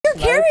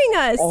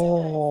killing us.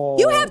 Oh.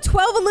 You have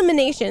 12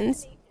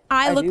 eliminations.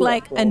 I look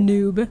like a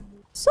noob.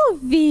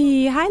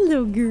 Sophie, hi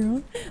little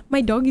girl.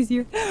 My dog is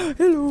here.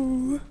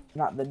 Hello.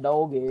 Not the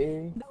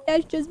doggy.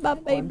 That's just my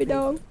baby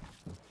dog.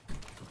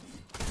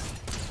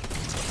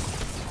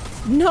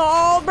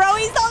 No, bro,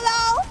 he's so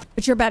low.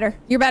 But you're better.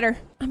 You're better.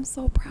 I'm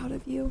so proud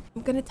of you.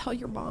 I'm gonna tell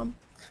your mom.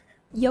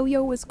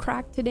 Yo-Yo was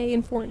cracked today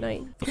in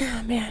Fortnite.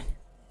 Oh, man.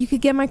 You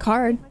could get my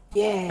card.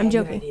 Yeah. I'm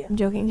joking. I'm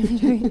joking. I'm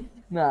joking.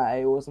 Nah,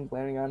 I wasn't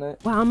planning on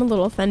it. Wow, I'm a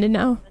little offended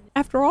now.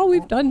 After all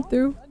we've done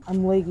through.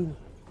 I'm lagging.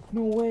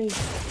 No way.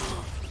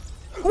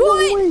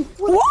 What?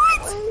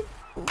 What?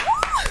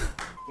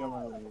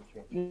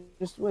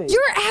 Just wait.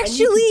 You're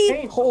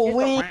actually... Oh,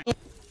 wait.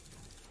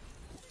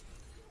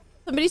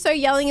 Somebody started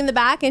yelling in the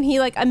back and he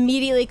like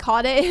immediately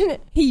caught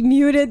it. He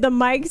muted the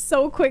mic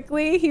so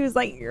quickly. He was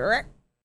like...